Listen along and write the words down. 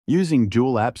Using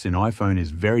dual apps in iPhone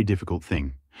is a very difficult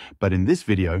thing, but in this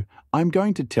video, I'm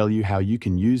going to tell you how you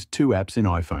can use two apps in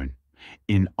iPhone.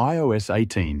 In iOS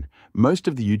 18, most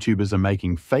of the YouTubers are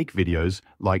making fake videos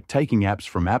like taking apps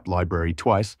from App Library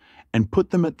twice and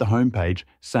put them at the homepage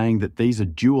saying that these are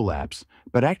dual apps,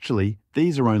 but actually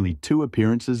these are only two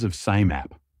appearances of same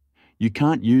app. You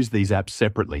can't use these apps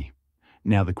separately.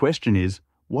 Now the question is,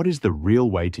 what is the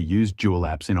real way to use dual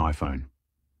apps in iPhone?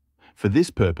 For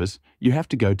this purpose, you have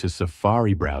to go to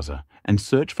Safari browser and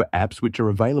search for apps which are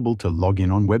available to log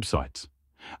in on websites.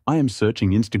 I am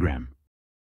searching Instagram.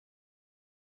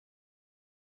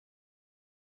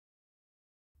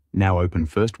 Now open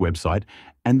first website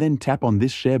and then tap on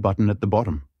this share button at the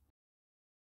bottom.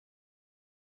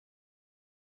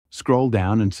 Scroll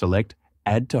down and select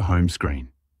Add to Home Screen.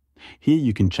 Here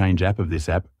you can change app of this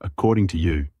app according to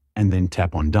you and then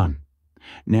tap on Done.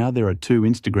 Now there are two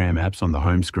Instagram apps on the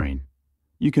home screen.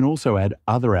 You can also add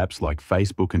other apps like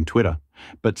Facebook and Twitter,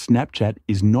 but Snapchat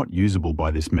is not usable by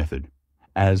this method,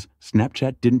 as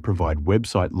Snapchat didn't provide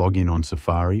website login on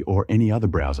Safari or any other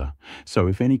browser. So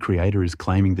if any creator is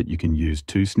claiming that you can use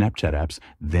two Snapchat apps,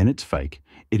 then it's fake.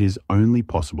 It is only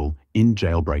possible in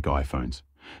jailbreak iPhones.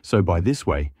 So by this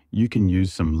way, you can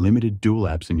use some limited dual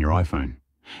apps in your iPhone.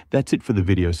 That's it for the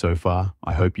video so far.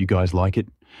 I hope you guys like it.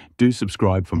 Do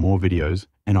subscribe for more videos,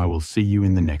 and I will see you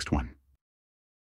in the next one.